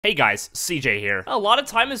Hey guys, CJ here. A lot of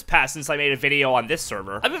time has passed since I made a video on this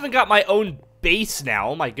server. I've even got my own base now,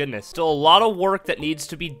 oh my goodness. Still a lot of work that needs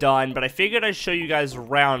to be done, but I figured I'd show you guys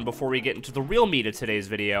around before we get into the real meat of today's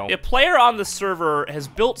video. A player on the server has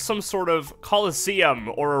built some sort of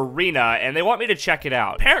coliseum or arena, and they want me to check it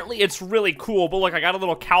out. Apparently it's really cool, but look, I got a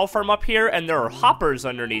little cow farm up here, and there are hoppers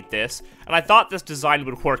underneath this, and I thought this design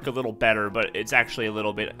would work a little better, but it's actually a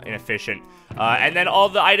little bit inefficient. And then all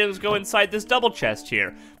the items go inside this double chest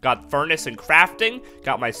here. Got furnace and crafting,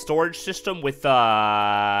 got my storage system with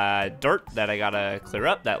dirt that I gotta clear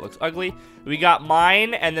up. That looks ugly. We got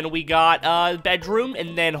mine, and then we got bedroom,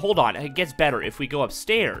 and then hold on, it gets better if we go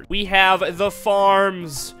upstairs. We have the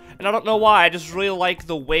farms. And I don't know why, I just really like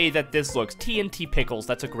the way that this looks. TNT Pickles,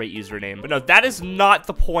 that's a great username. But no, that is not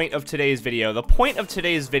the point of today's video. The point of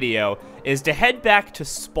today's video is to head back to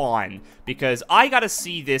spawn, because I gotta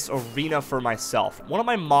see this arena for myself. One of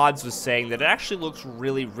my mods was saying that it actually looks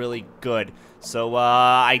really, really good. So,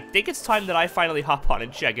 I think it's time that I finally hop on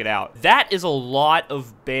and check it out. That is a lot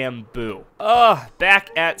of bamboo.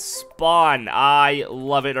 Back at spawn. I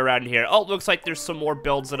love it around here. Oh, looks like there's some more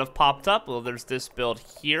builds that have popped up. Well, there's this build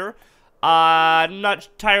here. I'm not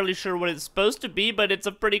entirely sure what it's supposed to be, but it's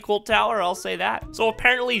a pretty cool tower, I'll say that. So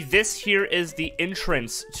apparently this here is the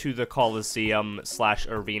entrance to the Coliseum /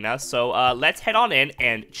 arena. So let's head on in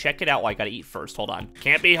and check it out. Well, I gotta eat first, hold on.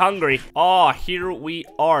 Can't be hungry. Oh, here we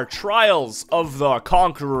are. Trials of the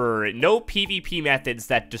Conqueror. No PvP methods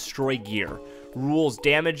that destroy gear. Rules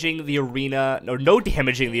damaging the arena, or no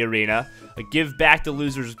damaging the arena. Give back the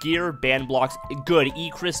loser's gear, ban blocks, good,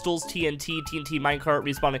 E-crystals, TNT minecart,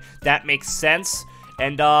 respawning, that makes sense.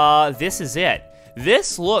 And this is it.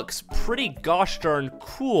 This looks pretty gosh darn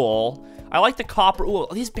cool. I like the copper, ooh,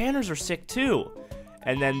 these banners are sick too.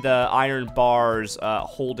 And then the iron bars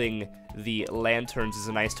holding the lanterns is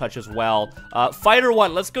a nice touch as well. Fighter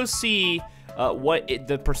 1, let's go see what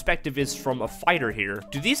the perspective is from a fighter here.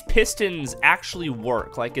 Do these pistons actually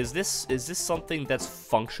work? Like, is this something that's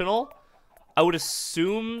functional? I would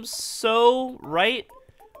assume so, right?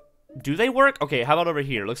 Do they work? Okay, how about over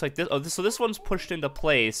here? Looks like this. Oh, so this one's pushed into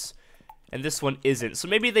place, and this one isn't. So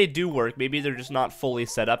maybe they do work. Maybe they're just not fully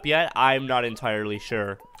set up yet. I'm not entirely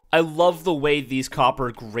sure. I love the way these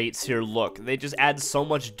copper grates here look. They just add so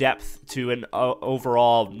much depth to an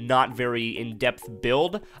overall not very in-depth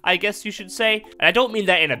build, I guess you should say. And I don't mean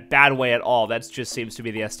that in a bad way at all. That just seems to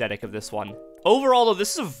be the aesthetic of this one. Overall, though,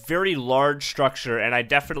 this is a very large structure, and I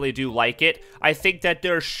definitely do like it. I think that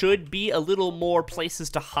there should be a little more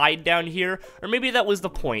places to hide down here, or maybe that was the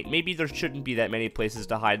point. Maybe there shouldn't be that many places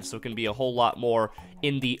to hide, so it can be a whole lot more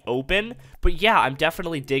in the open. But yeah, I'm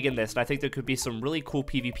definitely digging this, and I think there could be some really cool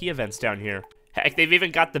PvP events down here. Heck, they've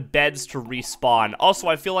even got the beds to respawn. Also,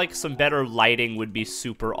 I feel like some better lighting would be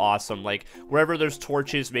super awesome. Like, wherever there's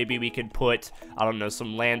torches, maybe we could put, I don't know,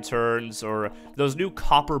 some lanterns, or those new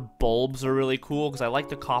copper bulbs are really cool, because I like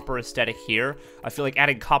the copper aesthetic here. I feel like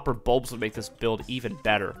adding copper bulbs would make this build even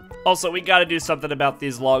better. Also, we gotta do something about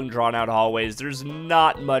these long, drawn-out hallways. There's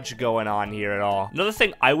not much going on here at all. Another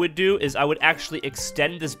thing I would do is I would actually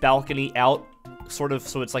extend this balcony out sort of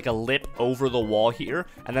so it's like a lip over the wall here,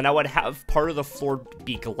 and then I would have part of the floor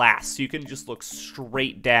be glass, so you can just look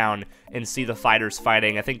straight down and see the fighters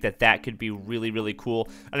fighting. I think that that could be really, really cool,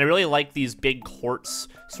 and I really like these big quartz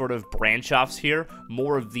sort of branch offs here.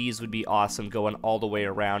 More of these would be awesome going all the way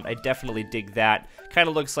around. I definitely dig that. Kind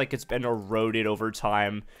of looks like it's been eroded over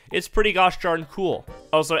time. It's pretty gosh darn cool.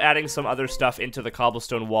 Also adding some other stuff into the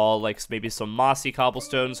cobblestone wall, like maybe some mossy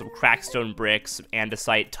cobblestone, some crackstone bricks, some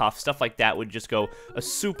andesite, tough, stuff like that would just go a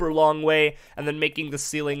super long way, and then making the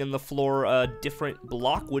ceiling and the floor a different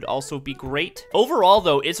block would also be great. Overall,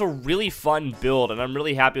 though, it's a really fun build, and I'm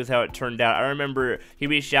really happy with how it turned out. I remember he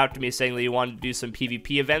reached out to me saying that he wanted to do some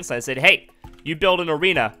PvP events, and I said, hey, you build an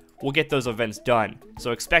arena, we'll get those events done. So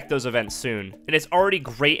expect those events soon. And it's already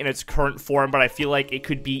great in its current form, but I feel like it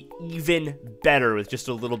could be even better with just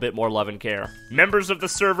a little bit more love and care. Members of the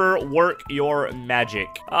server, work your magic.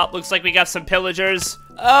 Oh, looks like we got some pillagers.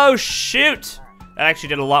 Oh, shoot! That actually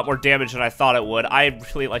did a lot more damage than I thought it would. I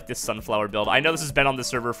really like this sunflower build. I know this has been on the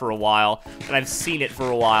server for a while, and I've seen it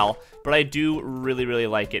for a while, but I do really, really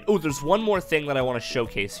like it. Oh, there's one more thing that I want to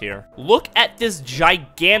showcase here. Look at this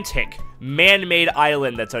gigantic man-made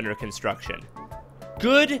island that's under construction.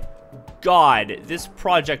 Good God, this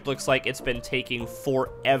project looks like it's been taking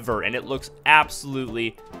forever, and it looks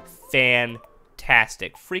absolutely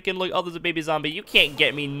fantastic. Freaking look, oh, there's a baby zombie. You can't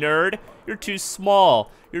get me, nerd. You're too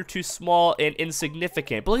small. You're too small and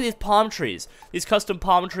insignificant. But look at these palm trees. These custom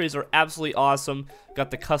palm trees are absolutely awesome. Got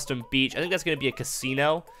the custom beach. I think that's going to be a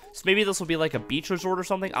casino. So maybe this will be like a beach resort or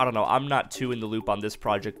something. I don't know. I'm not too in the loop on this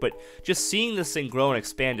project, but just seeing this thing grow and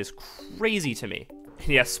expand is crazy to me.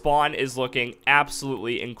 Yeah, spawn is looking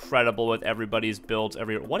absolutely incredible with everybody's builds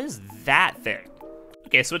everywhere. What is that thing?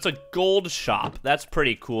 Okay, so it's a gold shop. That's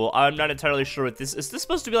pretty cool. I'm not entirely sure what this is. This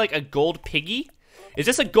supposed to be like a gold piggy? Is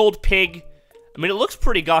this a gold pig? I mean, it looks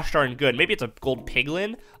pretty gosh darn good. Maybe it's a gold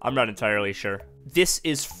piglin? I'm not entirely sure. This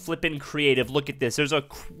is flippin' creative. Look at this. There's a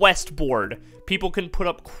quest board. People can put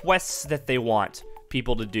up quests that they want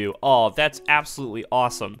people to do. Oh, that's absolutely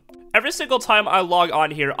awesome. Every single time I log on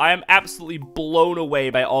here, I am absolutely blown away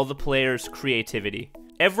by all the players' creativity.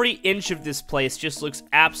 Every inch of this place just looks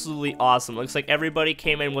absolutely awesome. Looks like everybody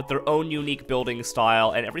came in with their own unique building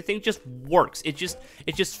style, and everything just works. It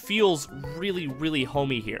just feels really, really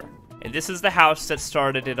homey here. And this is the house that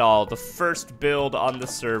started it all. The first build on the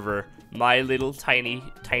server. My little tiny,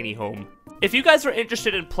 tiny home. If you guys are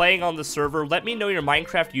interested in playing on the server, let me know your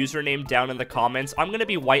Minecraft username down in the comments. I'm going to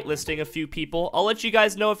be whitelisting a few people. I'll let you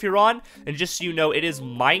guys know if you're on. And just so you know, it is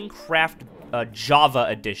Minecraft Java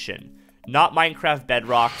edition. Not Minecraft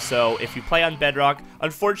Bedrock, so if you play on Bedrock,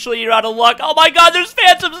 unfortunately you're out of luck. Oh my god, there's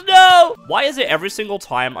phantoms, no! Why is it every single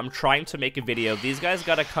time I'm trying to make a video, these guys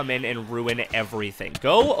gotta come in and ruin everything?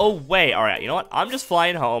 Go away. Alright, you know what? I'm just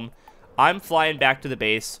flying home. I'm flying back to the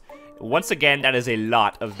base. Once again, that is a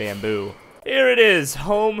lot of bamboo. Here it is,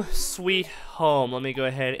 home sweet home. Let me go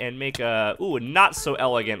ahead and make a, not so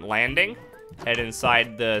elegant landing. Head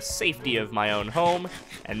inside the safety of my own home,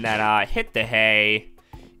 and then hit the hay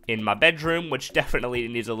in my bedroom, which definitely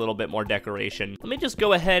needs a little bit more decoration. Let me just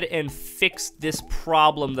go ahead and fix this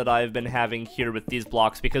problem that I've been having here with these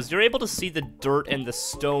blocks, because you're able to see the dirt and the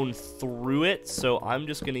stone through it, so I'm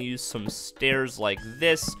just gonna use some stairs like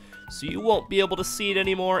this, so you won't be able to see it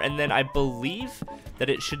anymore, and then I believe that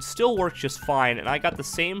it should still work just fine, and I got the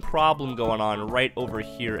same problem going on right over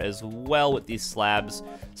here as well with these slabs.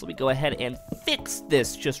 So let me go ahead and fix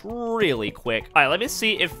this just really quick. All right, let me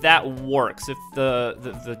see if that works, if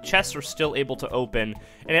the chests are still able to open,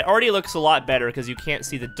 and it already looks a lot better because you can't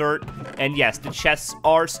see the dirt, and yes, the chests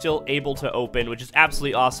are still able to open, which is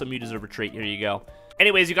absolutely awesome. You deserve a treat. Here you go.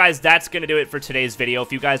 Anyways, you guys, that's going to do it for today's video.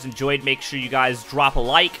 If you guys enjoyed, make sure you guys drop a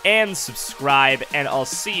like and subscribe, and I'll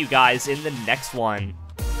see you guys in the next one.